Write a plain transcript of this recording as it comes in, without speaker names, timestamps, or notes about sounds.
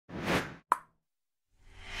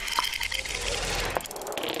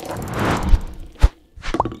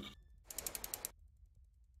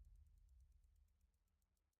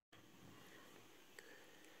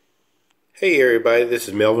Hey everybody, this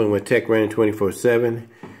is Melvin with Tech Running 24/7,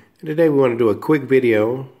 and today we want to do a quick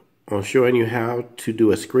video on showing you how to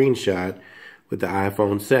do a screenshot with the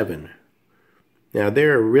iPhone 7. Now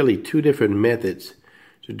there are really two different methods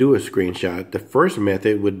to do a screenshot. The first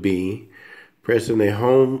method would be pressing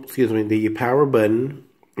the power button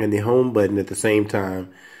and the home button at the same time,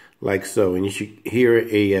 like so, and you should hear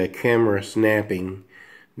a camera snapping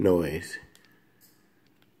noise.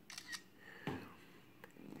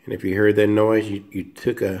 And if you heard that noise, you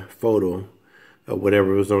took a photo of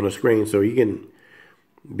whatever was on the screen. So you can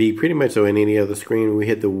be pretty much on any other screen. We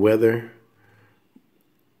hit the weather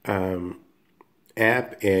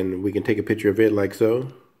app and we can take a picture of it like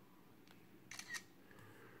so.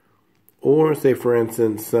 Or say for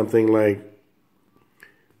instance something like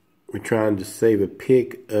we're trying to save a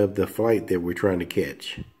pic of the flight that we're trying to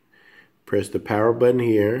catch. Press the power button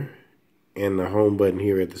here and the home button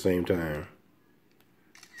here at the same time.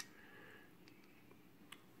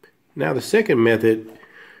 Now the second method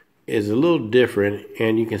is a little different,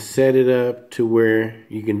 and you can set it up to where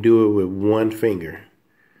you can do it with one finger.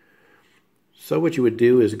 So what you would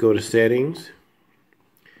do is go to settings,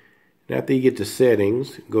 and after you get to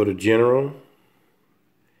settings, go to general,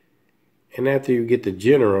 and after you get to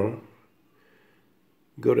general,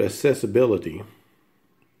 go to accessibility.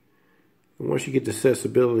 And once you get to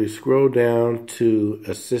accessibility, scroll down to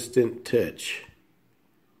assistant touch.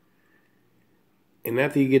 And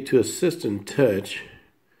after you get to Assistant Touch,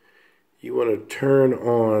 you want to turn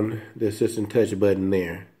on the Assistant Touch button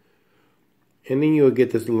there. And then you'll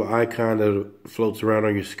get this little icon that floats around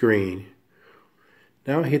on your screen.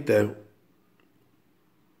 Now hit the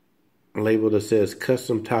label that says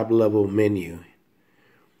Custom Top Level Menu.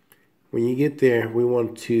 When you get there, we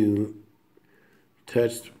want to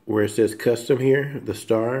touch where it says Custom here, the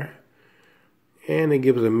star. And it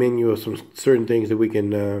gives us a menu of some certain things that we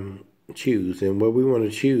can choose, and what we want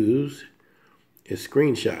to choose is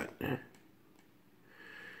screenshot.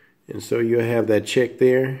 And so you'll have that check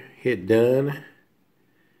there, hit done,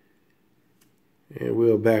 and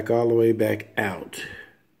we'll back all the way back out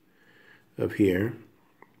of here.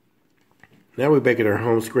 Now we're back at our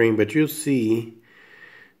home screen, but you'll see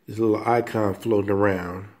this little icon floating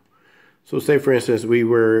around. So say for instance we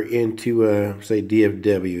were into say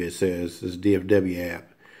DFW, it says this DFW app.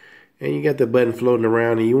 And you got the button floating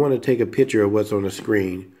around and you want to take a picture of what's on the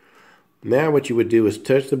screen. Now what you would do is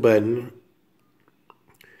touch the button.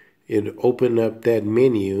 It'll open up that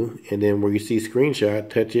menu, and then where you see screenshot,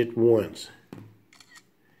 touch it once.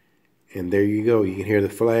 And there you go. You can hear the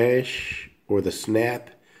flash or the snap.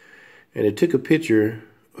 And it took a picture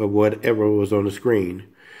of whatever was on the screen.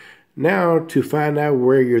 Now to find out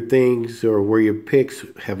where your things or where your pics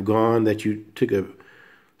have gone that you took a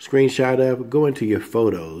screenshot of, go into your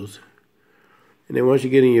photos. And then once you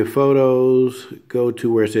get in your photos, go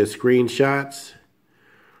to where it says screenshots.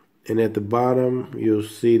 And at the bottom, you'll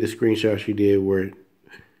see the screenshot you did where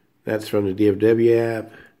that's from the DFW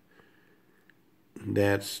app.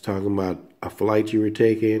 That's talking about a flight you were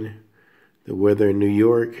taking, the weather in New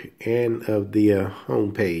York, and of the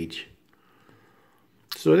home page.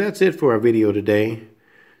 So that's it for our video today.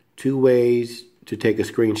 2 ways to take a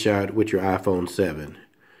screenshot with your iPhone 7.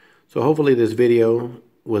 So hopefully this video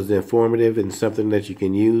was informative and something that you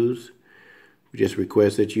can use. We just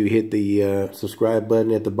request that you hit the subscribe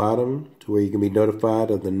button at the bottom to where you can be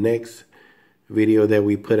notified of the next video that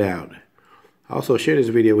we put out. Also share this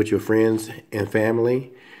video with your friends and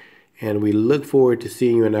family, and we look forward to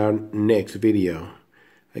seeing you in our next video.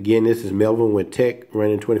 Again, this is Melvin with Tech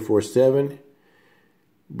Running 24/7,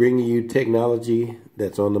 bringing you technology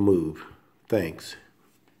that's on the move. Thanks.